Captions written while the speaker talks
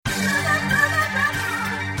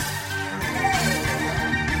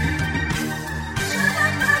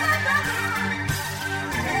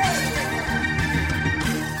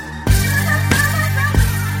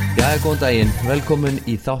Góðan daginn, velkomin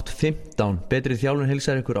í þátt 15. Betri þjálfun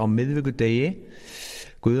heilsar ykkur á miðvikudegi.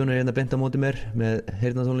 Guðjón hérna beint á móti mér með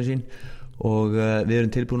heyrnartólin sín og við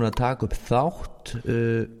erum tilbúin að taka upp þátt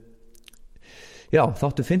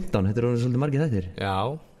þáttu 15, þetta orðið svolítið margir þættir. Já,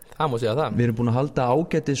 það má segja það. Við erum búin að halda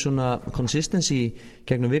ágæti svona consistency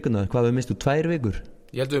gegnum vikuna. Hvað við mistum 2 vikur?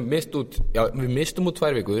 Ég held við mistum út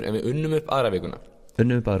 2 vikur en við unnum upp aðra vikuna.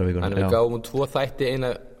 Þannig við gáum 2 þætti eina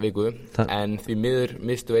viku en því miður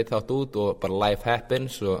mistum við 1 þátt út og bara life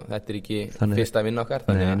happens og þetta ekki fyrsta vinna okkar,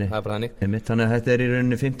 þannig að það bara þannig. Þannig að þetta í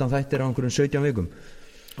rauninni 15 þættir á einhverjum 17 vikum.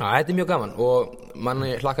 Þetta mjög gaman og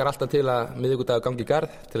manni hlakkar alltaf til að miðvikudagur gangi í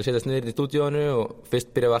garð til að setjast niður í stúdíónu og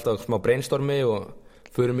fyrst byrjum við alltaf smá brainstormi og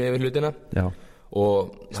förum yfir hlutina. Já. Og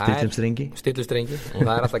stillum strengi og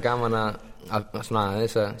það alltaf gaman að svona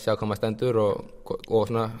aðeins að sjá hvað maður stendur og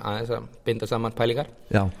svona aðeins að binda saman pælingar.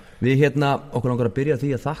 Já, við okkur langar að byrja því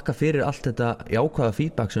að þakka fyrir allt þetta jákvæða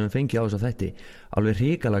feedback sem við fengið á þess að þætti. Alveg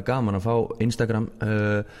hrikalega gaman að fá Instagram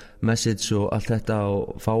message og allt þetta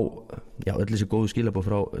og fá öll þessi góðu skilaboð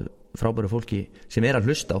frá frábæru fólki sem að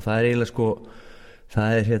hlusta og það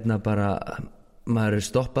eiginlega það bara maður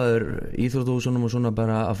stoppaður íþróttahúsunum og svona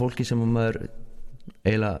bara að fólki sem maður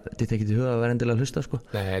eiginlega þetta ekki til huga að vera endilega að hlusta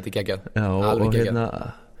Nei, þetta er geggjað. Já, og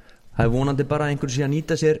það er vonandi bara að einhverju sé að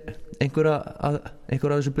nýta sér einhverja af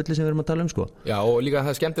þessu bulli sem við erum að tala um Já, og líka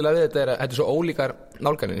það skemmtilega við þetta er svo ólíkar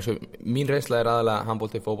nálganir eins og mín reynsla er aðalega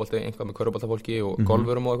handbolti, fótbolti, einhvað með körfuboltafólki og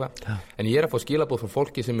golfurum og eitthvað en ég að fá skilaboð frá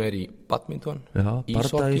fólki sem er í badminton,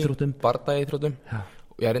 íshokkí, bardaíþróttum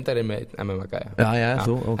og ég reyndar með MMA-gæja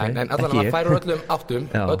en allan að færa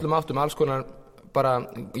öllum áttum alls konar bara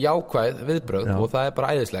jákvæð viðbrögð og það er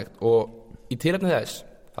bara æðislegt og í tilefni þess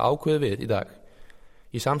það ákveðum við í dag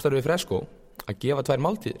í samstarfi við Fresco að gefa 2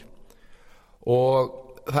 máltíðir og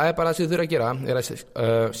það er bara það sem þið þurfa að gera er að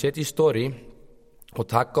setja í story og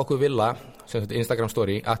taka okkur villa Instagram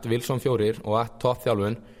story @wilson4 og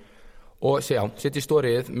 @toppþjálfun og setja í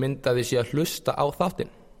storyið myndaði sé að hlusta á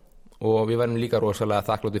þáttinn og við verðum líka rosalega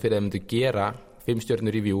þakkláttir fyrir að myndu gera 5 stjörnur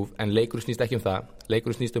review en leikurinn snýst ekki það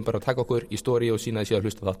leikurinn snýst bara að taka okkur í story og sína því að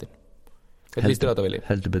hlusta þáttinn. Hvernig líst þér á þetta, Vili?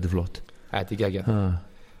 Heldur betur flott. Þetta ekki ekki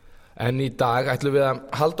En í dag ætlum við að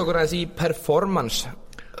halda okkur aðeins í performance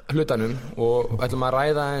hlutanum og ætlum að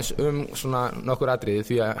ræða aðeins svona nokkur atriði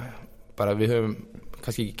því að bara við höfum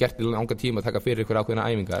kannski ekki gert í langa tíma að taka fyrir ykkur ákveðna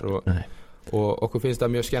æfingar og okkur finnst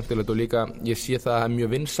það mjög skemmtilegt og líka ég sé það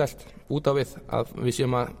mjög vinsælt út á við að við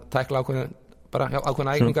séum að tækla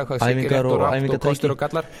ákveðna æfingar hvað sé rétt og rátt og kostur og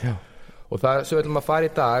gallar og það sem við ætlum að fara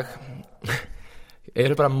í dag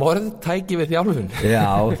eru bara morðtæki við þjálfun. Já,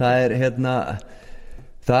 það er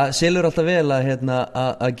það selur alltaf vel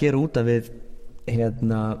að gera út af við ekki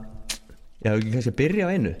kannski að byrja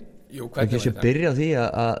á einu kannski að byrja á því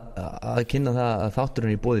að kynna það að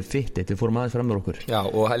þátturinn í boði Fitbit við fórum aðeins fram með okkur. Já,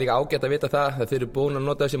 og það er líka ágætt að vita það að þeir eru búin að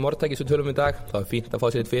nota þessi morðtæki sem tölum í dag, það er fínt að fá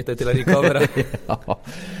sér Fitbit til að recovera.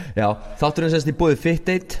 Já, þátturinn sést í boði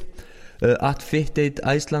Fitbit @Fitbit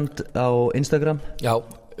Iceland á Instagram. Já,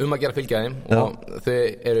 að gera fylgja þeim og þau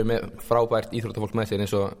eru með frábært íþróttafólk með sér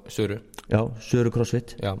eins og Söru. Já, Söru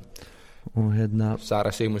CrossFit. Já. Og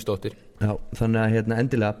Sara Sigmundsdóttir. Já, þannig að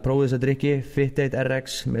endilega prófið þess að drikki Fitbit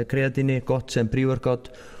RX með kreatíni, gott sem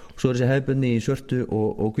pre-workout og svo er þessi hefðbundni í svörtu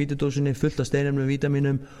og hvítudósunni fullt af steinefnum,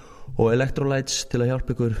 vítamínum og electrolytes til að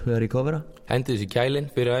hjálpa ykkur við að recovera. Hendið þessi kælinn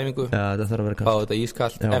fyrir æfingu. Já, það þarf að vera kallt. Fá þetta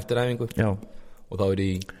ískalt eftir æfingu. Já. Og þá er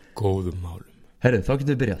í góðum málum. Herru, þá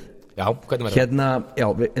getum við byrjað. Já, hvernig verður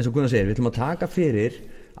það? Eins og Gunnar segir, við ætlum að taka fyrir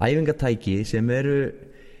æfingatæki sem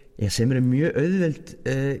eru mjög auðveld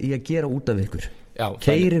í að gera út af ykkur.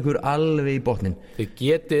 Keyra ykkur alveg í botnin. Þið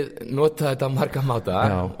getið notað þetta á marga máta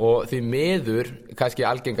og því miður kannski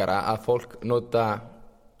algengara að fólk nota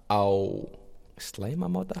á slæma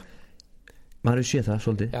máta. Maður sé það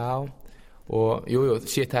svolítið. Já, og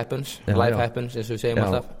shit happens, life happens eins og við segjum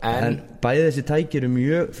alltaf. En bæði þessi tæki eru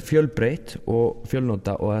mjög fjölbreytt og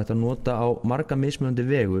fjölnota og þetta nota á marga mismunandi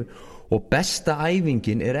vegu og besta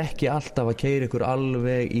æfingin er ekki alltaf að keyra ykkur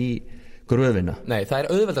alveg í gröfina. Nei, það er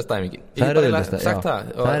auðveldast æfingin. Það er auðveldast, og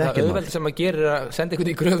það er auðveldast sem að gera að senda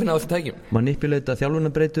einhvern í gröfina á þessu tækjum. Manipulata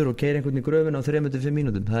þjálfunarbreytur og keyra einhvern í gröfina á 3-5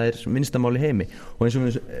 mínútum. Það er minnsta mál í heimi og eins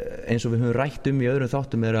og við höfum rætt í öðrum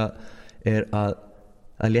þáttum er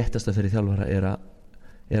að léttasta fyrir þjálfara er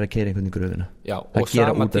að keyra einhvern í gröfina. Já, og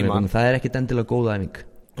sama tíma það er ekkit endilega góð æfing.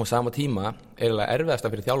 Og sama tíma erfiðasta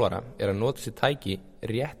fyrir þjálfara er að nota sér tæki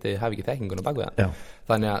rétt eða hafi ekki þekkinguna bak við það.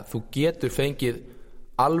 Þannig að þú getur fengið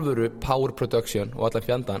alvöru power production og allan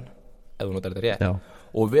fjandan ef þú notar þetta rétt.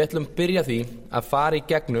 Og við ætlum byrja því að fara í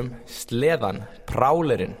gegnum sleðan,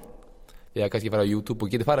 prowlerinn. Ég kannski fara á YouTube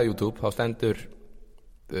og getið fara á YouTube, þá stendur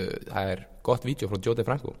það gott vídeo frá Joe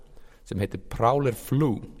DeFranco sem heitir Prowler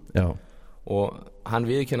Flu og hann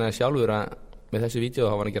viðurkennaði sjálfur að með þessu vídeo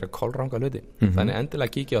þá var hann að gera kolranga hluti þannig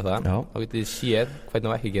endilega kíkja á það þá getið þið séð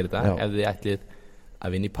hvernig á ekki gera þetta ef þið ætlið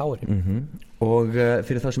að vinna í poweri og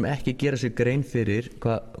fyrir þá sem ekki gera sér grein fyrir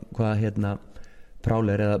hvað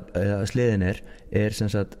Prowler eða sleðin er sem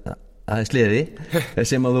sagt að sleði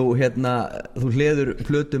sem að þú hleður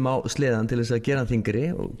plötum á sleðan til þess að gera hann þyngri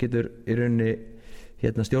og getur í rauninni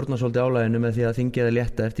stjórna svolítið álaginu með því að þyngja það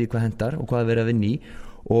létta eftir hvað hendar og hvað verið að vinna í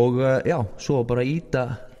og svo bara íta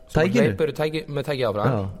tækinu með tæki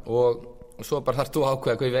áfram og svo bara þarfst þú að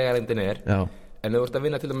ákveða hvað vegalengdin en ef þú ert að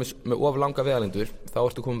vinna til dæmis með of langa vegalendur þá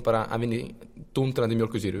ertu komin bara að vinna í dundrandi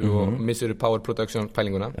mjólkursýru og missur power production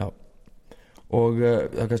pælinguna og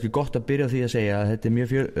það er kannski gott að byrja á því að segja að þetta er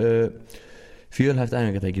mjög fjölhæft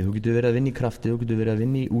æfingatæki, þú getur verið að vinna í krafti, þú getur verið að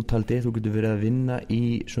vinna í úthaldi, þú getur verið að vinna í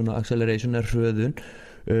svona acceleration eða hröðun,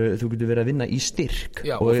 þú getur verið að vinna í styrk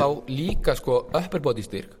og þá líka upper body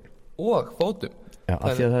styrk og fótum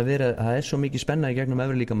af því að það er svo mikið spenna í gegnum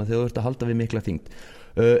efri líkama þegar þú ert að halda við mikla þyngd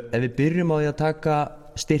ef við byrjum á því að taka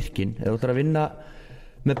styrkin, ef þú ætlar að vinna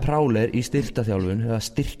með Prowler í styrktaþjálfun eða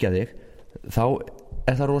styrkja þig, þá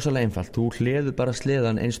er það rosalega einfalt, þú hleður bara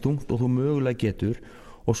sleðan eins þungt og þú mögulega getur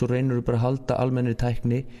og svo reynir þú bara að halda almennri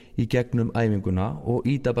tækni í gegnum æfinguna og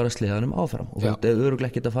íta bara sleðanum áfram og þú er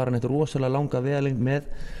örugglega ekki að fara neitt rosalega langa vegalengd með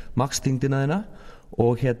max-þyngdina þína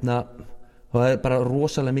og það er bara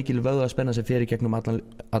rosalega mikil vöðu að spenna sem fyrir gegnum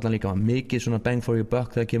allan líkamann, mikið svona bang for your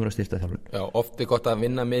buck þegar kemur að styrktaþjálfun oft er gott að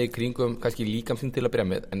vinna með í kringum kannski líkamsinn til að byrja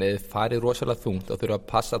með en ef þið farið rosalega þungt þá þurfa að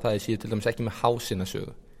passa það að síðu til dæmis ekki með hásina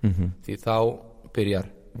sögu því þá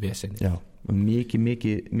byrjar vesenið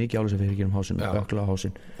mikið álega sem fyrir gerum hásinn ökla á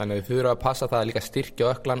hásinn þannig að þið þurfa að passa það að líka styrkja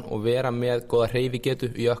öklan og vera með góða hreyfigetu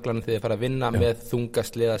í öklanum þegar þið fara að vinna með þunga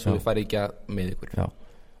sleða sem þið farið ekki að með ykkur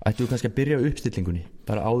ættu kannski að byrja á uppstillingunni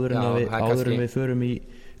bara áður en við förum í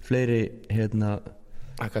fleiri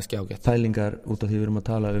pælingar út af því við erum að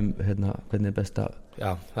tala hvernig er best að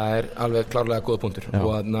það er alveg klárlega góða punktur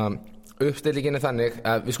og uppstillingin er þannig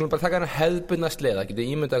að við skulum bara taka hefðbundna sleða getið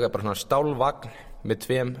ímyndað bara svona stálvagn með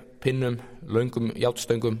 2 pinnum, löngum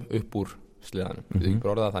járnstöngum upp úr sleðanum við ekki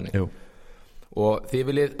bara orðað þannig og þið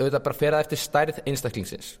viljið auðvitað bara fera eftir stærð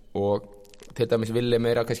einstaklingsins og til dæmis viljið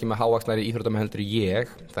meira kannski með hávaxnari íþróttamenn heldur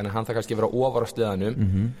ég þannig að hann það kannski vera ofar á sleðanum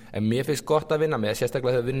en mér finnst gott að vinna með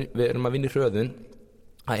sérstaklega þegar við erum að vinna í hröðun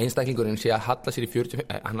að einstaklingurinn sé að halla sér í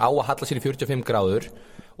hann á að halla sér í 45 gráður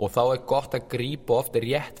og þá er gott að grípa oft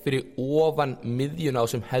rétt fyrir ofan miðjuna á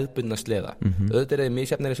sem hefðbundna sleða auðvitað er þið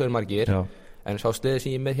misjafnir eins og margir en sá sleði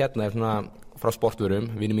sem ég með er svona frá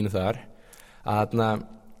sportvörum, vinnu mínu þar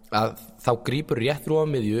að þá grípur rétt fyrir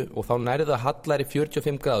ofan miðju og þá nærið það hallar í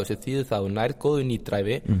 45 gráður sem þýðir það og nærið góðu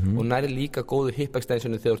nýtdræfi og nærið líka góðu hip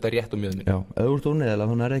extensionu þegar þú ert að rétt á mjöðminni ef þú ert óneðilega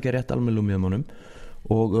þá nærið ekki að rétt almennilega mjöðmannum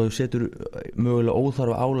og setur mögulega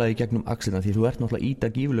óþarfa álagi gegnum axlina því þú ert náttúrulega íta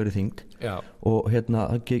gífurlegri þyngd og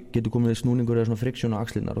það getur komið snúningur eða svona friksjón á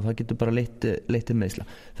axlinar og það getur bara leitt til meiðsla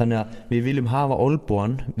þannig að við viljum hafa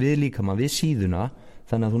olnbogann við líkamann, við síðuna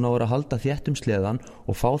þannig að þú náður að halda þéttum sleðan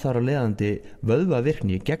og fá þar að leiðandi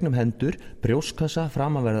vöðvavirkni gegnum hendur, brjóstkassa,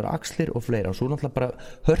 framanverðar axlir og fleira og svo náttúrulega bara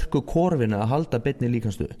hörku korfina að halda beinni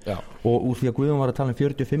líkamsstöðu og úr því að Guðjón var að tala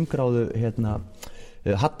 45 gráðu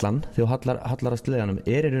hallan þegar hallar að sleðanum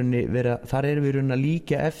þar erum við að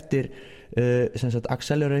líka eftir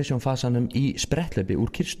acceleration fasanum í spretthlaupi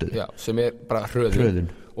úr kyrstöðu sem bara hröðun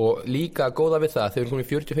og líka góða við það þegar við erum komin í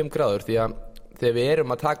 45 gráður því að þegar við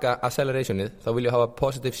erum að taka accelerationið þá viljum við hafa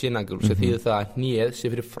positive shin angle sem þýðir það að hnýið sé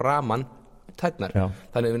fyrir framann tærnar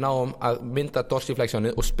þannig að við náum að mynda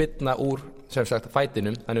dorsiflexionið og spynna úr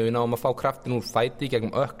fætinum þannig að við náum að fá kraftin úr fæti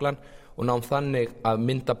gegnum öklan og náum þannig að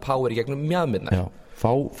mynda power í gegnum mjaðmirnar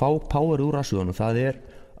fá power úr rassuðunum, það er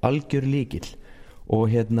algjör líkil og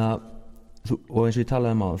og eins og ég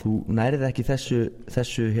talaði á þú nærið ekki þessu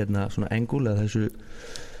svona engul eða þessu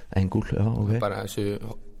engul, bara þessu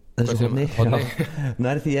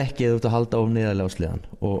nærið því ekki eða þú ert að halda á neðarlega á sleðan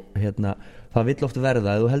og það vill oft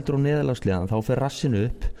verða ef þú heldur á neðarlega á sleðan þá fer rassinu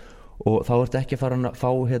upp og þá ert ekki að fara að fá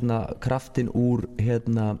kraftin úr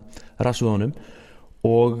rassuðunum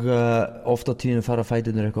og oft á tíðinu fara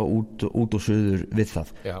fæturnir eitthvað út og suður við það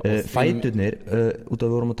fæturnir, út af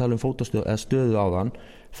við vorum að tala um fótastöðu eða stöðu áðan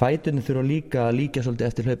fæturnir þurfa líka svolítið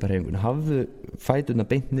eftir hlauparhefingun hafðu fæturna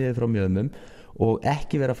beint niður frá mjöðmum og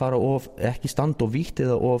ekki vera að fara ekki standa of vítt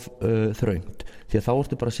eða of þröngt því að þá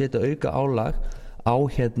ertu bara að setja auka álag á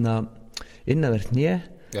innanvert hné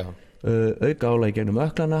auka álag í gegnum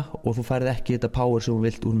öklana og þú færið ekki þetta power sem þú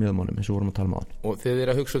vilt úr mjöðmánum eins og vorum að tala um á hann og þið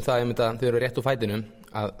eru að hugsa það þegar þið eru rétt úr fætinum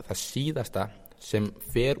að það síðasta sem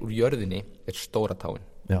fer úr jörðinni stóra táin.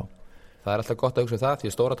 Já. Það alltaf gott að hugsa það því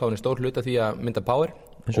að stóra táin stór hluta því að mynda power.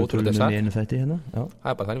 Eins og tölum við einu þætti hérna. Já.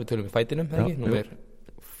 Það bara þannig við tölum við fætinum, ekki? Númer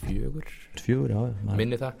 4, já.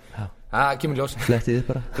 Minni það. Kemur ljós. Flettið upp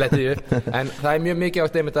bara. Flettið upp. En það mjög mikið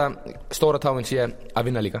átt einmitt að stóra táin sé að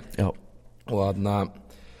vinna líka. Já. Og þarna,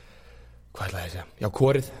 hvað ætlaði ég að segja? Já,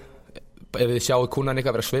 korið. Ef þið sjáu kúnan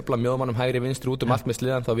ykkar vera að sveifla mjóðmannum hægri vinstri út allt með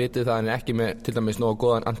sliðan, þá vitið það hann ekki með til dæmis nógu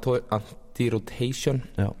góðan anti-rotation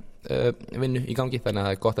vinnu í gangi, þannig að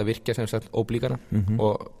það gott að virkja sem sagt óblíkana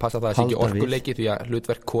og passa það að sé ekki orkuleiki því að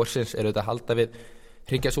hlutverk korsins auðvitað að halda við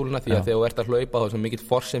hryggjarsúluna því að þegar þú ert að hlaupa þá er svo mikill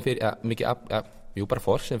force sem fyrir bara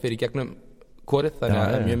force sem fyrir í gegnum korið, þannig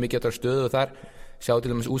að mjög mikið að stöðu þar. Sjá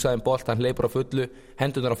til dæmis úsaðin bolt, hann leipur á fullu,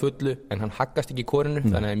 hendunar á fullu en hann haggast ekki í korinu,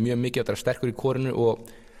 þannig að mjög mikið að sterkur í korinu og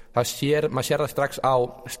maður sér það strax á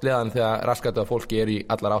sleðan þegar raskatu að fólki í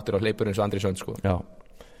allar áttir á hleypur eins og Andri Sönd sko. Já.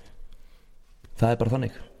 Það bara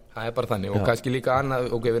þannig. Og kannski líka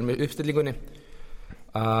annað, við erum með uppstillingunni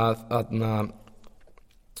að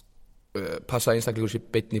passa einstaklingur sér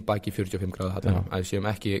beinni baki 45 gráðu að við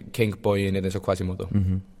séum ekki Kingboyin eins og Quasimodo.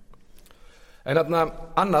 En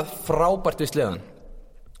annað frábært við sleðan,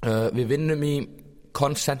 við vinnum í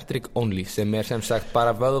concentric only sem sem sagt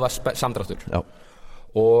bara vöðva samdráttur. Já.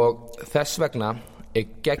 Og þess vegna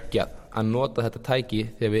geggjað að nota þetta tæki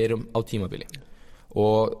þegar við erum á tímabili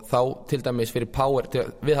og þá til dæmis fyrir power, til að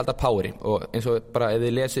viðhalda poweri og eins og bara ef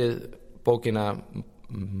þið lesið bókina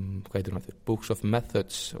hvað heitir hún aftur? Books of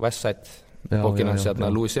Methods, Westside bókina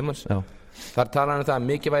Louis Simmons þar talar hann það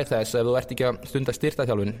mikilvægi þess ef þú ert ekki að stunda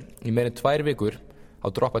styrktarþjálfun í meira en 2 vikur á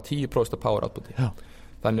droppa 10% af power outputi.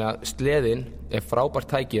 Þannig að sleðin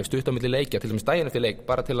frábært tæki ef stutt á milli leikja, til dæmis daginn eftir leik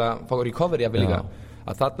bara til að fá recovery af líka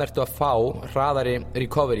að þarna ertu að fá hraðari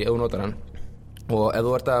recovery ef þú notar hann og ef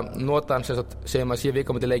þú ert að nota hann sem að sé vika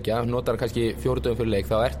á milli leikja, notar hann kannski 4 dögum fyrir leik,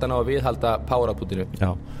 þá ert hann á að viðhalda power outputinu.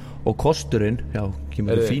 Já. Og kosturinn,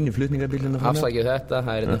 kemur það fín í flutningabíluna framjá. Afsakið þetta,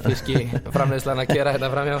 það þetta fiski framleiðslan að gera þetta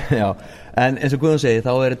framjá. Já, en eins og Guðjón segir,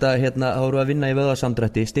 þá þetta þá erum við að vinna í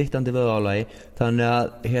vöðvasamdrætti, styttandi vöðvaálagi, þannig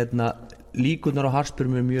að líkurnar á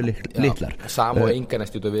harðspurum eru mjög litlar. Sam og enga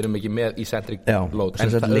næstu, við erum ekki með í centric load, en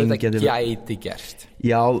það gæti gerst.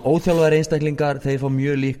 Já, óþjálfaðir einstaklingar, þeir fá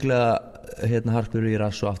mjög líklega harðspuru í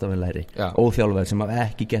rass og aftanverðlæri. Óþjálfaðir sem hafa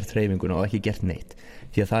ekki gert hreyfinguna og ekki gert neitt.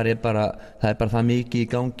 Því að það er bara það mikið í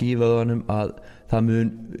gangi í vöðvanum að það mun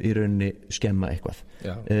í rauninni skemma eitthvað.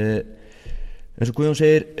 Eins og Guðjón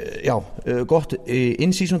segir, gott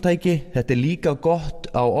in-season tæki, þetta líka gott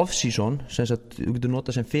á off-season, sem sagt, þú getur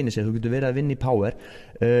notað sem finisher, þú getur verið að vinna í power.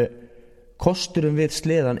 Kosturum við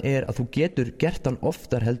sleðan er að þú getur gert hann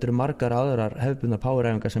oftar heldur margar aðrar hefðbundnar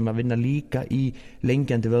poweræfingar sem að vinna líka í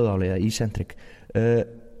lengjandi vöðvaálega, í centric.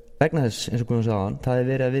 Vegna þess, eins og Guðjón sagði áðan, það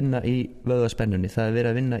verið að vinna í vöðvaspennunni, það verið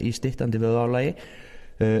að vinna í styttandi vöðvaálagi,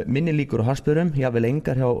 minni líkur á harðspurum, jável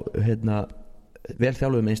engar hjá vel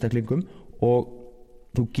þjálfuðum einstaklingum og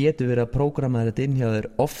þú getur verið að prógrama þetta inn hjá þér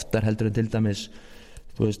oftar heldur en til dæmis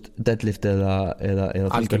deadlift eða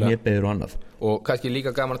fylgja hnébeygir og annað. Og kannski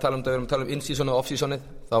líka gaman að tala um þetta, við erum að tala um in-season og off-seasonið,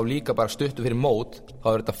 þá líka bara stuttu fyrir mót, þá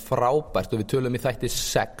þetta frábært og við tölum í þætti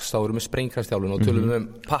 6, þá erum við sprengkraftþjálfun og tölum um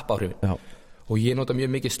pappaáhrifin. Og ég nota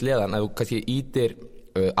mjög mikið sleðan að þú kannski ítir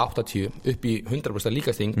 80 upp í 100%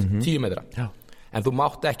 líkastingt 10 metra. En þú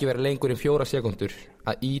mátt ekki vera lengur en 4 sekundur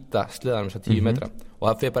að íta sleðanum þess að 10 metra og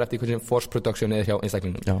það fer bara eftir hvernig force production eða hjá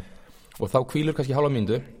einstaklingnum. Og þá hvílur kannski hálfa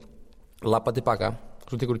mínútu, labba tilbaka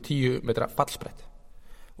og svo tekur 10 metra fallsprett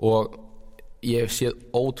og ég hef séð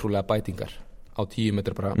ótrúlega bætingar á 10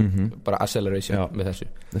 metra bara acceleration með þessu.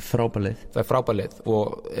 Það er frábær leið og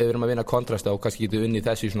ef við erum að vinna kontrasta og kannski getum unnið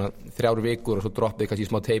þessu í svona 3 vikur og svo droppið kannski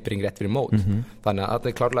smá tapering rétt fyrir mót. Þannig að það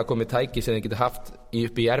er klárlega komið tæki sem þið getur haft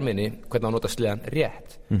upp í erminni hvernig að nota sleðan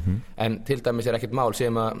rétt. En til dæmis er ekkert mál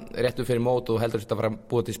sem að réttu fyrir mót og heldur þetta að fara að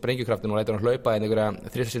búa til sprengjukraftin og lætur hann hlaupa en einhverja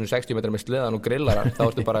 360 metra með sleðan og grillarar, þá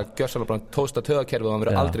ertu bara gjörsamlega bara tósta taugakerfið og hann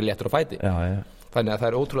verður aldrei léttur á fæti. Þannig að það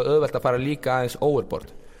er ótrúlega auðvelt að fara líka aðeins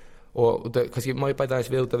overboard. Og kannski má ég bæta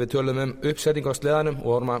aðeins við út að við tölum um uppsetningu á sleðanum og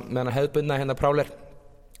vorum að með hana hefðbundna hérna práler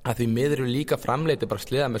að því miður eru líka framleiti bara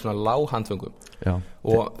sleða með svona lághandföngum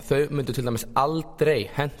og þau myndu til dæmis aldrei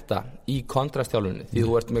henta í kontrastþjálfunni því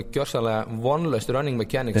þú ert með gjörsamlega vonlaust running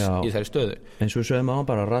mechanics í þessari stöðu. Eins og við sögum á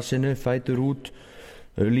bara rassinu, fætur út,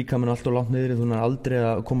 líkamann alltaf langt niður, þú nær aldrei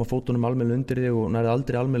að koma fótunum almennilega undir þig og nær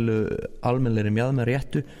aldrei almennilegri mjað með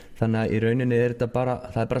réttu, þannig að í rauninni er þetta bara,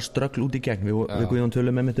 það er bara ströggl út í gegn. Við Guðjón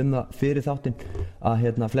tölum einmitt um það fyrir þáttinn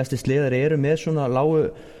að flesti sleðar eru með svona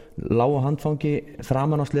lágu handfangi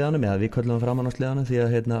framan á sleðanum, eða við köllum framan á sleðanum því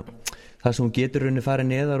að það sem hún getur rauninni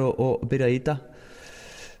farið neðar og byrja að íta.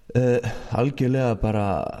 Algjörlega bara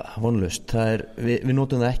vonlaust. Við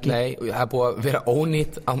notum það ekki. Nei, það búið að vera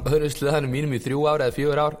ónýtt á öðrum sleðanum mínum í 3 ár eða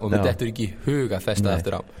 4 ár og mér dettur ekki í hug að festa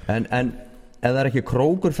eftir á. En ef það ekki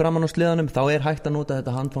krókur framan á sleðanum þá hægt að nota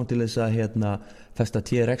þetta handfang til þess að festa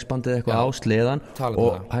TRX-bandið eitthvað á sleðan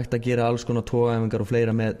og hægt að gera alls konar togaæfingar og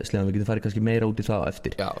fleira með sleðan. Við getum farið kannski meira út í það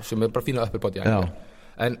eftir. Já, sem bara fína upperbody.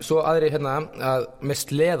 En svo aðri að með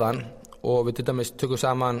sleðan og við til dæmis tökum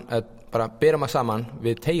saman bara berum að saman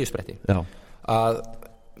við teygjuspretti að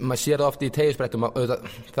maður sér það oft í teygjussprettum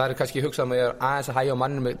það kannski hugsað að maður aðeins að hægja á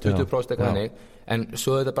mannum með 20% eitthvað þannig en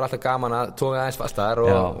svo þetta bara alltaf gaman að toga aðeins fastar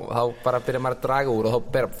og þá bara byrjar maður að draga úr og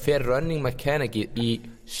þá fer running mechanic í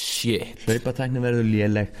shit. Hlaupatæknin verður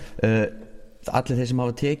léleg. Allir þeir sem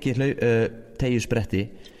hafa tekið teygjuspretti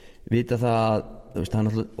vita það það er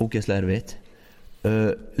náttúrulega ógeðslega erfitt.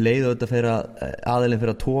 Leiðu þetta aðeilin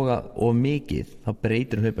fyrir að toga of mikið þá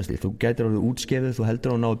breytir hlaupastíl. Þú gætir alveg útskefið, þú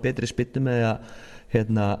heldur að ná betri spyttu með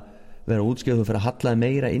að vera útskefið, þú fyrir að hallaði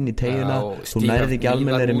meira inn í tegjuna, þú nærði ekki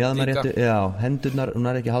almennilegri mjaðmaréttu, hendurnar, þú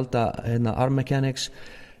nærði ekki að halda arm mechanics,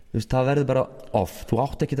 það verður bara off. Þú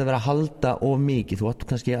átt ekki að vera að halda of mikið, þú átt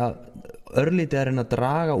kannski að örlítið að reyna að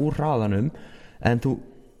draga úr hraðanum en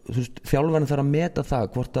þjálfarinn þarf að meta það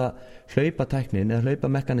hvort að hlaupatæknin eða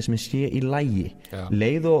hlaupamekanismin sé í lagi.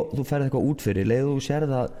 Leið og þú ferð eitthvað út fyrir, leið og þú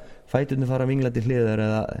sérð að fæturnir fara að vingla til hliðar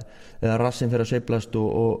eða rassinn fer að sveiflast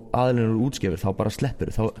og aðilinn eru útskefur, þá bara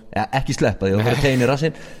sleppur ekki sleppa því, þá fyrir tegni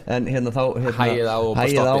rassinn en þá hægið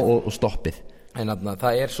á og stoppið. En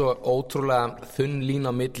það svo ótrúlega þunn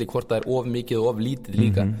lína á milli hvort það of mikið og of lítið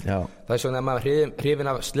líka. Það svona að maður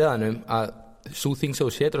hrifinn af sleðanum að sú þing sem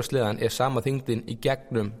þú setur á sleðan sama þingdin í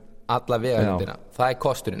gegnum alla vegarindina. Það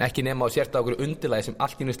kosturinn, ekki nema á sérta okkur undirlagi sem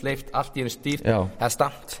allt í einu sleift, allt í einu stýrt eða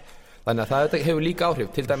stamt. Þannig að það hefur líka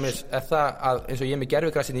áhrif. Til dæmis það að eins og ég með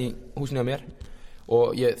gervigrassin í húsinu á mér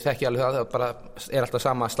og ég þekki alveg það bara alltaf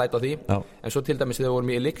sama slæt á því. En svo til dæmis þegar við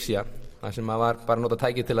vorum í Elixia þar sem maður var bara að nota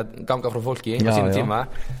tækið til að ganga frá fólki á sínum tíma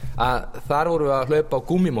að þar vorum við að hlaupa á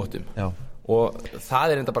gúmmímótum. Og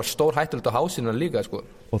það enda bara stór hættulegt á hásinu líka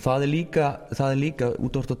og það er líka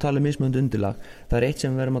út af að tala mismunandi undirlag, það eitt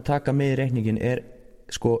sem við verðum að taka með í reikningin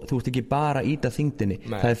þú ert ekki bara að íta þyngdinni,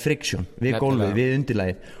 það er friction við gólfið, við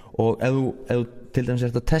undirlagið og ef þú til dæmis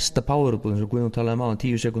ert að testa powerútbúð eins og Guðjón talaði á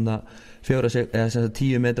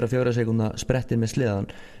 10 metra 4 sekúnda sprettin með sleðan,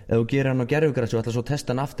 ef þú gerir hann á gervigrassi og ætlar svo að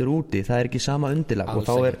testa hann aftur úti, það er ekki sama undirlag og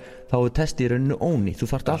þá er testið í rauninu ónýtt.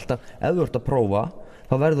 Þú þarft alltaf, ef þú ert að prófa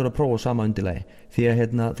þá verður að prófa sama undirlagi því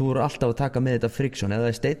að þú eru alltaf að taka með þetta friksjón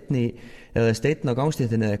eða steinn á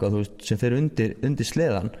gangstéttinni eða eitthvað sem fer undir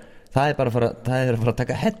sleðan, það er að fara að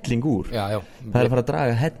taka helling úr. Það er að fara að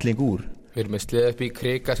draga helling úr. Við erum með sleð upp í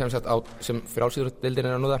Krika sem frjálsíþróttadeildin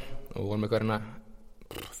er að nota og vorum eitthvað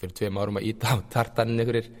fyrir 2 árum að íta á tartaninn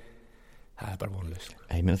einhverjir. Það er bara vonlaust.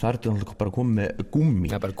 Ég meina það er bara komið með gúmmí.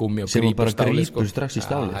 Það er bara gúmmí og sem bara grípur strax í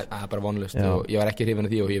stálið. Það er bara vonlaust og ég var ekki hrifinn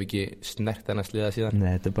af því og ég hef ekki snert þennan sleða síðan. Nei,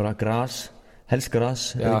 þetta er bara gras, helst gras.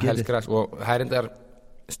 Já, helst gras og það er enda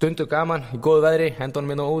stundu gaman í góðu veðri,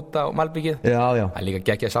 hendunum minn og út á malbyggið. Það er líka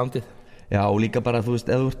geggjað soundið. Já, og líka bara ef þú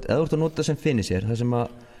ert að nota sem finisher, það sem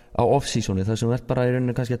að á off-seasoni, það sem þú ert bara í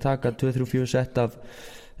rauninu kannski að taka 2-3-4 sett af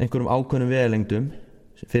einhverjum ákveðnum vegalengdum,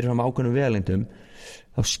 fyrirfram ákveðnum vegalengdum,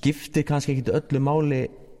 þá skiptir kannski ekki öllu máli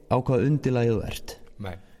á hvaða undirlagið þú ert.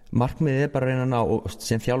 Markmiðið er bara að reyna að ná og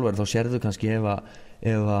sem þjálfari þá sérðu kannski ef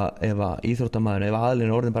íþróttamaður, ef aðilinn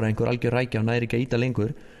er orðin bara einhver algjör rækja og næri ekki að íta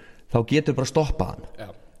lengur, þá getur bara að stoppa hann.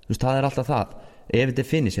 Það er alltaf það. Ef þetta er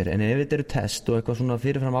finisher, en ef þetta eru test og eitthvað svona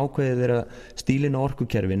fyrirfram ákveðið verið að stílinn á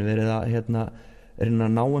orkukerfin, verið að reyna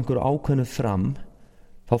að ná einhverju ákveðnu fram,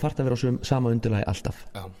 þá þarf það að vera á sama undirlagi alltaf.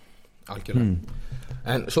 Já, algjörlega.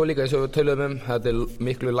 En svo líka eins og við töluðum þetta er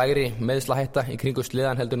miklu lægri meiðslahætta í kringum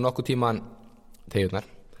sleðan heldur nokkuð tíman teygjurnar.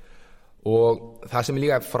 Og það sem er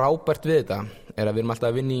líka frábært við þetta er að við erum alltaf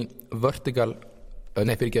að vinna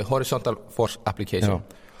í horizontal force application.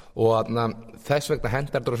 Og þess vegna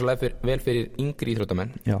hendar þetta rosalega vel fyrir yngri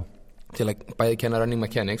íþróttamenn til að bæði kenna running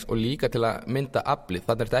mechanics og líka til að mynda aflið.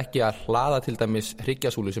 Þannig er þetta ekki að hlaða til dæmis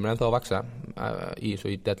hryggjasúlu sem er ennþá að vaksa í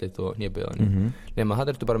deadlift og hnébyggðan nema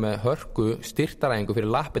það ertu bara með hörku styrtaræðingu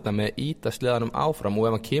fyrir lappirna með íta sleðanum áfram og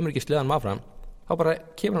ef hann kemur ekki sleðanum áfram þá bara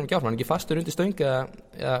kemur hann ekki áfram, hann er ekki fastur undir stöng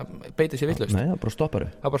eða beitir sér vitlaust. Nei, það bara stoppar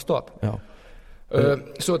þau. Það bara stopp.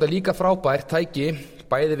 Svo þetta er líka frábært tæki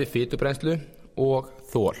bæði við fitubrenslu og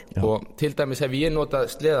þol og til dæmis hef ég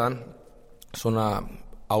notað sleðan svona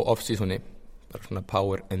á off-seasoni bara svona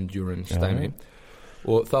power endurance dæmi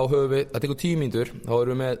og þá höfum við, það tekur 10 mínútur þá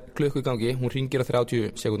erum við með klukku í gangi, hún hringir á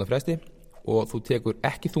 30 sekúndna fresti og þú tekur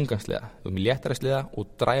ekki þungansliða, þú erum léttara sliða og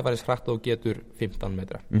dræfar eins hratt og getur 15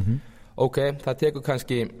 metra. Ok, það tekur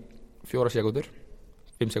kannski 4 sekúndur,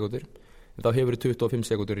 5 sekúndur, en þá hefur 25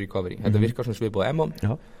 sekúndur recovery. Þetta virkar svona svipað á M-om,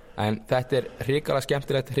 en þetta hrikalega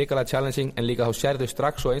skemmtilegt, hrikalega challenging, en líka þá sérðu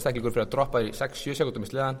strax og einstaklingur fyrir að droppa í 6-7 sekúndum í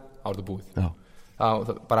sliðan, þá ertu búið. Þá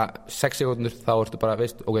bara 6 sekúndur, þá ertu bara,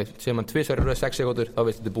 veist, ok, sem mann 2 röð 6 sekúndur, þá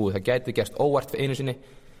veist þetta búið. Það gæti gerst óvart fyrir einu sinni,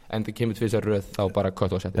 en það kemur 2 röð, þá bara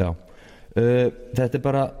cut og setja. Þetta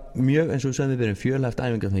bara mjög, eins og við sögum við byrjum, fjölhæft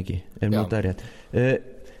æfingar það ekki, það rétt.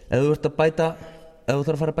 Ef þú ert að bæta, ef þú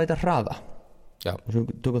þarf að fara að bæta hraða, og svo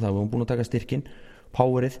tökum það, við erum búin að taka styrkin,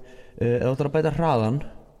 powerið, ef þú þarf að bæta hraðan,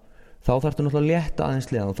 þá þarftu náttúrulega að létta aðeins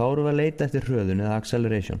sleðan og þá erum við að leita eftir hröðun eða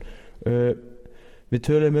acceleration. Við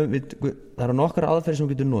tölum það eru nokkrar aðferðir sem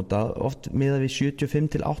við getum notað, oft miðað við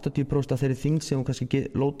 75-80% af þeirri þyngd sem þú kannski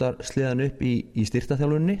lótar sleðan upp í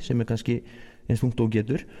styrktaþjálfuninni sem kannski eins þungt og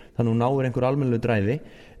getur, þannig að þú náir einhver almennilegu dræfi,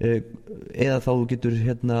 eða þá þú getur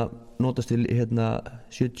notast til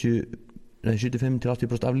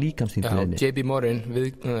 75-80% af líkamsþyngdinni. JP Morin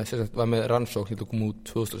var með rannsókn sem kom út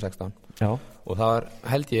 2016 og það var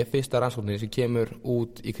held ég fyrsta rannsóknin sem kemur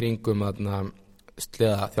út í kringum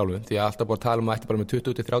sleðaþjálfun, því að alltaf búið að tala ætti bara með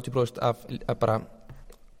 20-30% af bara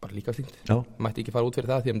líkamsþyngd, mætti ekki fara út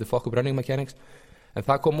fyrir það því að það myndi fuck up running mechanics, en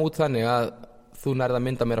það kom út þannig að þú nærði að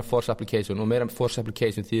mynda meira force application og meira force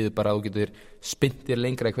application þýðir bara að þú getur spintir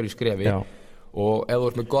lengra í hverju skrefi og ef þú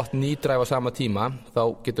ert með gott nýdræf á sama tíma þá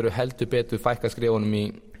getur þú heldur betur fækka skrefunum í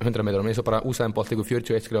 100 metrum eins og bara Usain Bolt tekur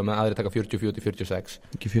 41 skref með aðri taka 44-46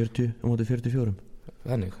 ekki 40 á móti 44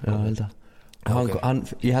 þannig held að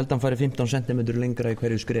ég held að hann fari 15 cm lengra í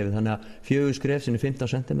hverju skrefi þannig að 4 skref sem er 15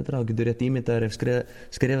 cm þá getur rétt ímyndaður ef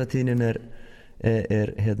skrefatíðnin er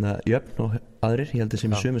jöfn og aðrir, ég held að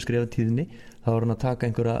sem er sömu skrefatíðinni þá var hann að taka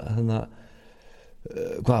einhverja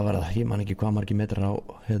hvað var það, ég man ekki hvað margir metrar á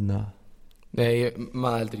Nei,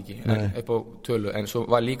 maður heldur ekki upp á tölu, en svo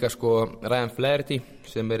var líka sko Ryan Flaherty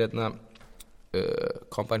sem er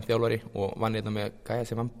combine þjálfari og vann með gæja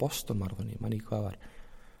sem vann Boston Marathon, ég man ekki hvað var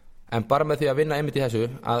en bara með því að vinna einmitt í þessu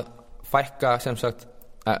að fækka sem sagt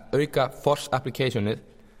að auka force applicationið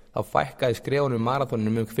þá fækkaði skrefunum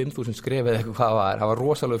marathoninu 5.000 skref eða eitthvað hvað það var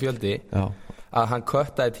rosalega fjöldi að hann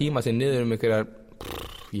köttaði tíma sér niður einhverjar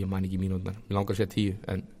ég man ekki mínútur, mér langar að segja 10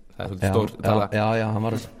 en það er svolítið stór tala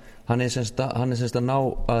hann er semst að ná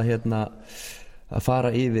að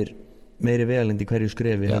fara yfir meiri vegalengd í hverju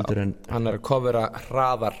skrefi heldur en hann er að covera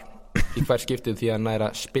hraðar í hver skiptið því að hann er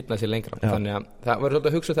að spinna sér lengra þannig að það verður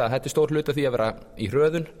svolítið að hugsa það þetta er stór hluti af því að vera í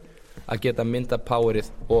hröðun að geta mynda powerið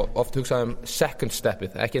og oft hugsa second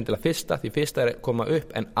stepið, ekki endilega fyrsta því fyrsta er að koma upp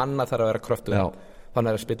en annað þarf að vera kröftulega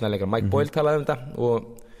þannig að spinna lengra Mike Boyle talaði þetta og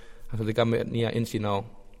hann svolítið gaf mér nýja innsýn á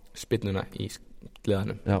spinnuna í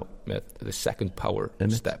sleðanum með the second power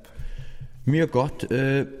step Mjög gott,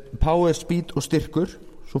 power, speed og styrkur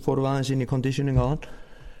svo fórum við aðeins inn í conditioning á hann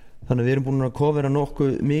þannig að við erum búin að kofera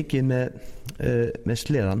nokkuð mikið með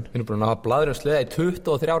sleðan Við erum búin að hafa bladur sleða í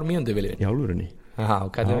 23 mínútur viljið í álfurinni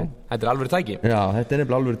Þetta er alvöru tæki Já, þetta er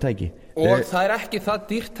nefnilega alvöru tæki Og það er ekki það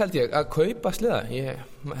dýrt held ég að kaupa sleða Ég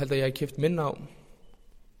held að ég hef keypt minna á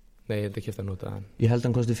Nei, ég held að keypta nota Ég held að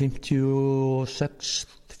hann kosti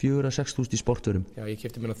 56.000 í sportverum Já, ég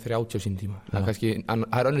keypti minna 30 á sín tíma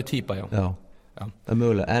Það er önnur típa, já Það er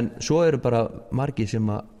mögulega, en svo eru bara margir sem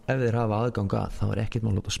að ef þeir hafa aðganga þá er ekkert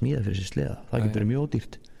mál að smíða fyrir sér sleða Það getur verið mjög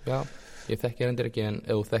ódýrt Já, ég þekki endur ekki en ef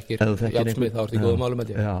þú þekkir jafnsmið þá ertu í góðum málum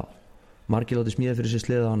Já, margir láti smíða fyrir sér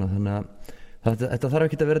sleða á hana þannig að þetta þarf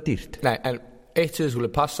ekki að vera dýrt Nei, en eitt sem þið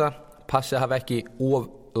skulle passa að hafa ekki of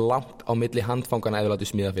langt á milli handfangana ef þið láti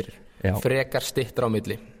smíða fyrir frekar styttra á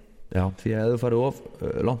milli Já, því að ef þú farið of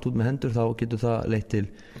langt út með hendur þá getur það leitt til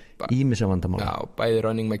ýmissa vandamála Já, bæði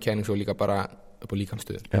running mechanics og líka bara upp á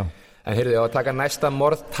líkamsstöðu En heyrðu, ég á að taka næsta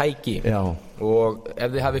morðtæki og ef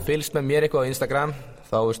þið hafið fylgst með mér eitthvað á Instagram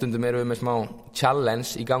þá stundum erum við með smá challenge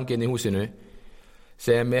í gangi inn í húsinu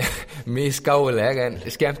sem er mjög skáleg en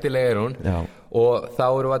skemmtileg hún og þá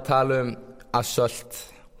erum við að tala assault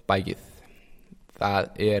bækið það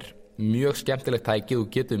er mjög skemmtilegt tæki þú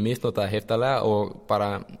getur misnotað heftalega og bara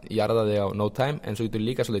jarða þig á no time en svo getur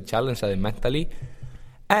líka svolítið challenge að þig mentally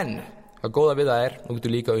en það góða við það er þú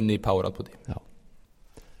getur líka unni í power outputi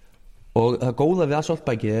og það góða við assault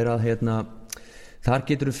bækið er að þar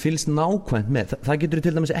getur þú fylgst nákvæmt með það getur þú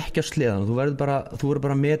til dæmis ekki á sleðan þú verður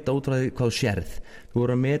bara að meta út frá því hvað þú sérð þú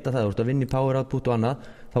verður að meta það, þú ert að vinna í power output og annað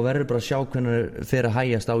þá verður bara að sjá hvernig fer að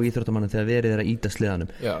hægjast á íþróttamannin þegar verið er að íta sleðanum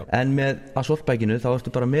en með assaultbækinu þá ertu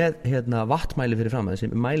bara með wattmæli fyrir fram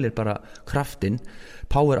sem mælir bara kraftinn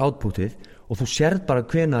power outputið og þú sérð bara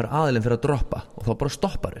hvenar aðilinn fyrir að droppa og þá bara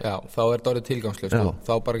stoppar Já, þá er þetta orðið tilgangslaust sko.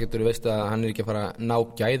 Þá bara getur þú veist að hann er ekki að fara að ná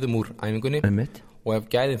gæðum úr æfingunni og ef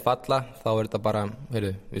gæðin falla þá er þetta bara,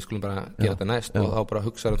 heyrðu, við skulum bara gera þetta næst og þá bara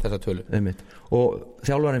hugsa þessa tölu og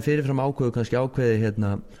þjálfarinn fyrirfram ákveðu kannski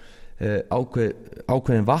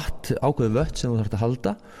ákveðin vött sem þú þarft að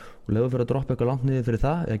halda og leður fyrir að droppa eitthvað langt niður fyrir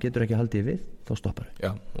það eða getur ekki að halda í við, þá stoppar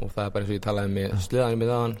Já, og það er bara eins og ég talaði með sliðanum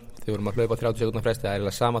með aðan þegar við vorum að hlaupa 30 sekúndna fresti, það er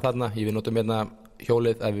eiginlega sama þarna við notum hérna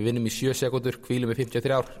hjólið að við vinnum í 7 sekúndur hvílum í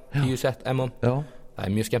 53, 10 sett MM það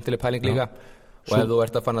er mjög skemmtileg pæling líka og ef þú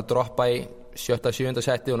ert að fann að droppa í 7. 7.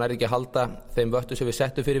 setti og nærði ekki að halda þeim vöttu sem við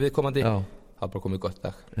settum fyrir viðkomandi þá bara komið gott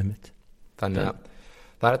dag þannig að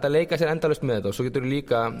það er að leika sér endalaust með þetta og svo getur við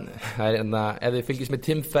líka ef þið fylgist með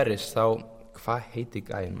Tim Ferriss þá hvað heiti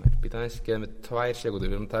gæinn maður býta aðeins, geða með 2 sekúndur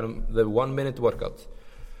við erum að tala the 1 minute workout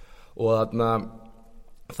og þarna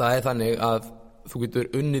það er þannig að þú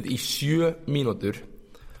getur unnið í 7 mínútur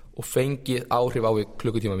og fengið áhrif á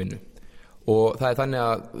klukkutíma vinnu og það er þannig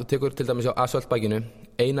að þú tekur til dæmis á assaultbækinu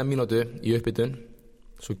 1 mínútu í uppbytun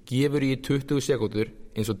svo gefur í 20 sekúndur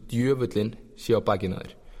eins og djöfullin sé á bakinu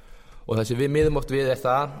þér og það sem við miðum oft við er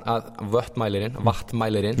það að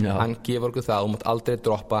wattmælirinn hann gefur okkur það og mátt aldrei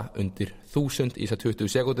droppa undir 1000 í þessar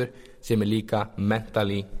 20 sekúndur sem er líka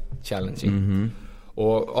mentally challenging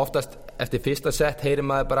og oftast eftir fyrsta sett heyrir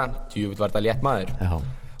maður bara djöfull var þetta létt maður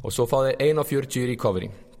og svo fá þeir 1:40 í recovery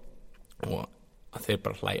og þeir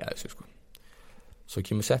bara hlæja þessu sko. Svo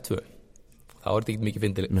kemur sett 2 þá er þetta ekki mikið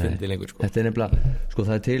fyndið lengur sko. Þetta er nefnilega, sko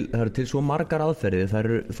það eru til svo margar aðferðir,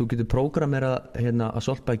 þú getur prógramera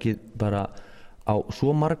assaultbækið bara á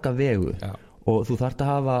svo marga vegu og þú þarft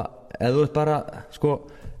að hafa ef þú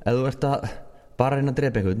ert bara reyna að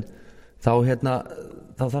drepa einhvern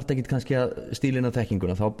þá þarft ekki kannski að stílina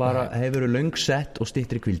þekkinguna, þá bara hefur þú löng sett og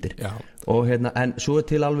styttri hvíldir og en svo er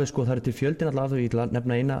til alveg sko, það eru til fjöldin allavega, ég ætla að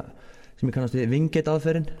nefna eina sem ég kannast við, Wingate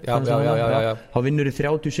aðferðin þá vinnur í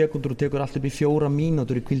 30 sekúndur og tekur allt upp í 4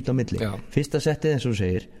 mínútur í hvíld á milli fyrsta settið eins og þú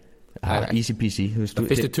segir easy peasy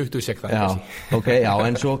fyrstu 20 sekúndur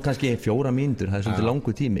en svo kannski 4 mínútur, það er svolítið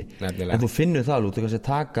langur tími en þú finnur það alveg, þú kannski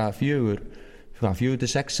taka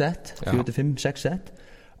 4-6 sett 4-5-6 sett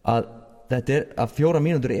að þetta er að 4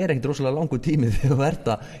 mínútur er ekkert rosalega langur tími þegar þú ert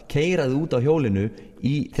að keyra þig út á hjólinu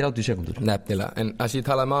í 30 sekúndur Nefnilega, en að ég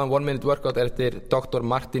talaði um 1 minute workout er eftir Dr.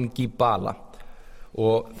 Martin Gibala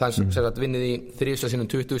og þann sem vinnið í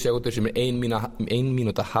 3x20 sekúndur sem er 1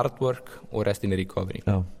 mínúta hard work og restin er recovery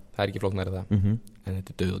það er ekki flóknari það en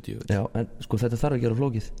þetta er döð og djöfull en sko þetta þarf ekki að gera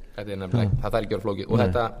flókið þetta er nefnilega, það þarf ekki að gera flókið og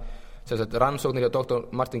þetta rannsóknir hjá Dr.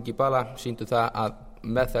 Martin Gibala sýndu það að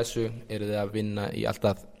með þessu eru þið að vinna í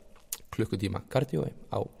alltaf klukkutíma kardiói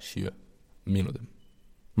á 7 mínútum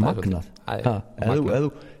Magnað ef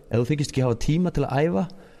þú þykist ekki hafa tíma til að æfa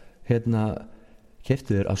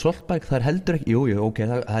keyptu þér assaultbike, það er heldur ekki ok,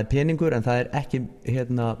 það er peningur en það er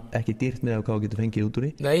ekki dýrt með hvað þú getur fengið út úr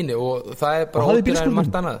í Nei, og það er bara ódýrari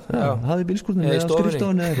margt annað hafði bílskúrnum eða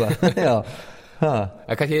skrifstofunni eða eitthvað Það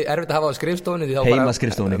er kannski erfitt að hafa á skrifstofunni því þá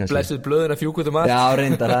bara blessuð blöðuna fjúkutum allt Já,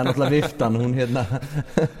 reyndar, það er náttúrulega viftan hún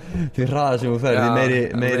því hraða sem hún fer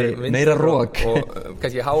meira rók og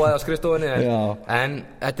kannski háaði á skrifstofunni en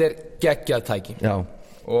þetta er geggjað tæki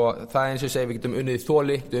og það er eins og ég segi, við getum unnið í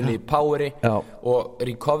þoli, unnið í poweri og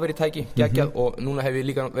recovery tæki, geggjað og núna hef ég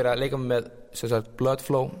líka verið að leika með blood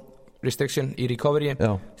flow restriction í recovery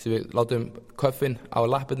sem við látum köffin á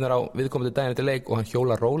lappirnar á viðkomandi daginn eftir leik og hann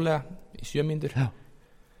hjóla rólega í 7 mínútur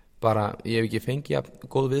bara, ég hef ekki fengið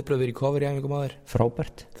góð viðbröð við recovery æfingum á þér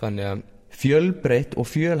frábært, þannig að fjölbreytt og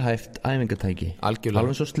fjölhæft æfingatæki algjörlega,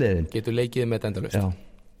 alveg svo sleðin getur leikið með þetta endalaust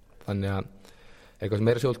þannig að eitthvað sem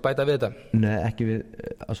meira sjólt bæta við þetta Nei, ekki við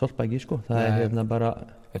assaultbæki sko það er bara,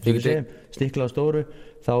 stikla á stóru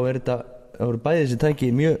þá eru bæði þessi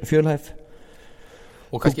tæki mjög fjölhæf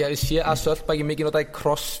og kannski að ég sé assaultbæki mikið notað í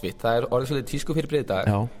crossfit það er orðið svolítið tísku fyrir breyta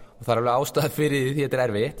og það er alveg ástæða fyrir því þetta er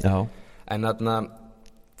erfitt en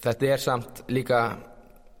þetta er samt líka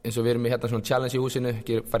eins og við erum í svona challenge í húsinu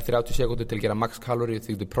fær 30 sekúndur til að gera max kalori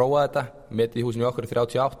þú getur prófað þetta, metið í húsinu okkur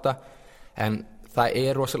 38 en það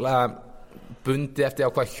er rosalega bundið eftir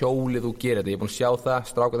á hvað hjólið þú gerir þetta ég er búin að sjá það,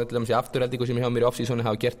 strákan til dæmis í afturheldingu sem ég hjá mér í off-seasoni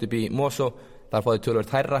hafa gert upp í Mosó þar fá þau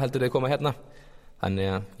töluvert hærra heldur þau koma hérna þannig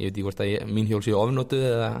að ég veit ekki hvort að mín hjól séu ofnotuð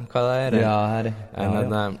eða hvað það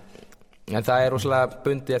er en það er rosalega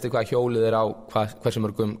bundið eftir hvað hjólið er á hversu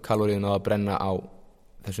mörgum kaloríum að brenna á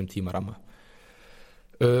þessum tímaramma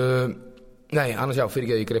Nei, annars fyrir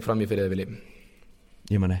ekki að ég greip fram í fyrir þið vilji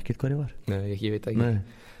Ég man ekkert hvað ég var Nei, ég veit ekki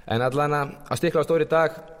en allan að stikla á stóri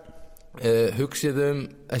dag hugsið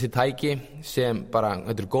þessi tæki sem bara,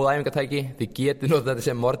 þetta góð æfingatæki, þið getið notað þetta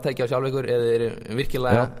sem morðtæki á sjálf ykkur eða þið eru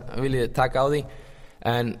virkilega viljið taka á því,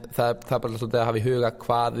 en það bara svolítið að hafa í huga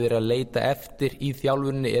hvað þið eru að leita eftir í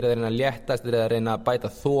þjálfuninni. Eru þið að reyna að léttast, eru þið að reyna að bæta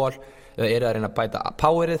þol, eða eru þið að reyna að bæta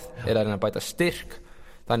powerið, eru þið að reyna að bæta styrk.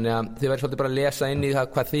 Þannig að þið verður svolítið bara að lesa inn í það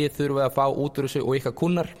hvað þið þurfið að fá út úr þessu og ykkar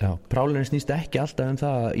kunnar. Prálurinn snýst ekki alltaf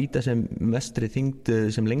það að íta sem mestri þyngd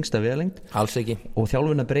sem lengsta vegalengd. Alls ekki. Og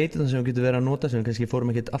þjálfunarbreytan sem við getum verið að nota, sem við kannski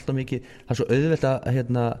fórum ekki alltaf mikið, það er svo auðvelt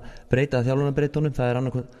að breyta þjálfunarbreytunum, það er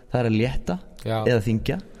að létta eða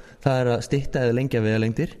þyngja, það er að stytta eða lengja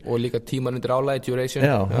vegalengdir. Og líka tíman undir álagi, duration.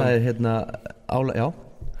 Það er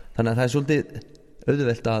þannig að það er svolítið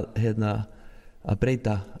auðvelt að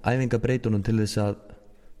breyta æfingabreytunum til þess að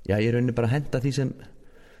ég raunin bara að henda því sem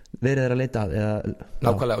verið að leita að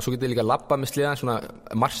nákvæmlega, og svo getur þið líka að labba með sliðan, svona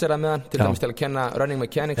marsera með hann til dæmis til að kenna running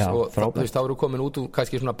mechanics og þú veist, þá eru komin út úr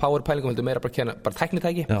kannski svona power pælingum, heldur meira bara að kenna bara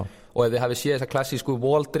tæknitæki. Og ef þið hafið séð þessa klassísku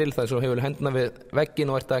wall drill, það er svo hefur hendina við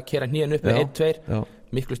veggin og ert að kera hnén upp með 1-2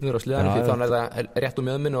 miklu snuður á sliðanum, því þá er það rétt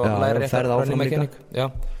mjöðminn og læra rétt running mechanic.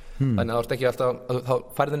 Þannig að þú ert ekki alltaf, þá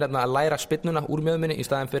færðu nefna að læra spinnuna úr mjöðminni í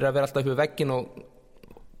staðin fyrir að vera alltaf upp við veggin og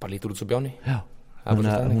bara lítur út svo bjáni.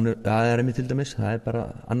 Það er einmitt til dæmis, það er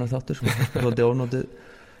bara annar þáttur svolítið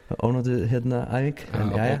ónótið æfing,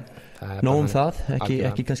 en nóg það,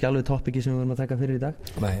 ekki kannski alveg toppiki sem við vorum að taka fyrir í dag.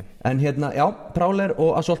 En Prowler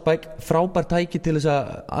og Assault Bike, frábær tæki til þess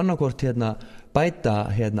að annarkvort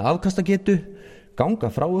bæta afkastagetu,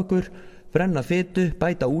 ganga frá ykkur, brenna fitu,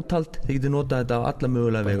 bæta úthald. Þið getur notað þetta á alla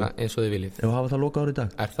mögulega vegu eins og þið viljið. Og hafa það loka árið í dag.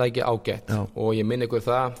 Er það ekki ágætt? Og ég minni ykkur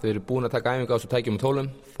það, þið eru búin að taka æfingu á þessu tækjum og tólum,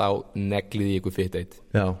 þá negliði ykkur Fit8.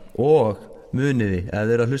 Og muniði, ef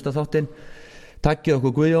þið eru að hlusta þáttinn, takkið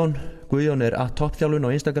okkur Guðjón er @toppþjálfun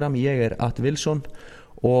á Instagram, ég er @Wilson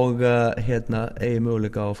og eigi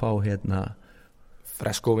möguleika að fá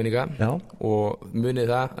freskovinninga. Og munið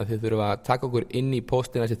það að þið þurfa að taka okkur inn í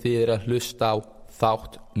postina sem þið eru að hlusta á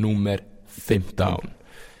þátt númer 15.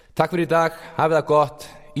 Takk fyrir í dag, hafið það gott.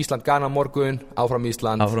 Ísland Ghana morgun, áfram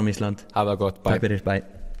Ísland. Hafið það gott, bye. Takk fyrir, bye.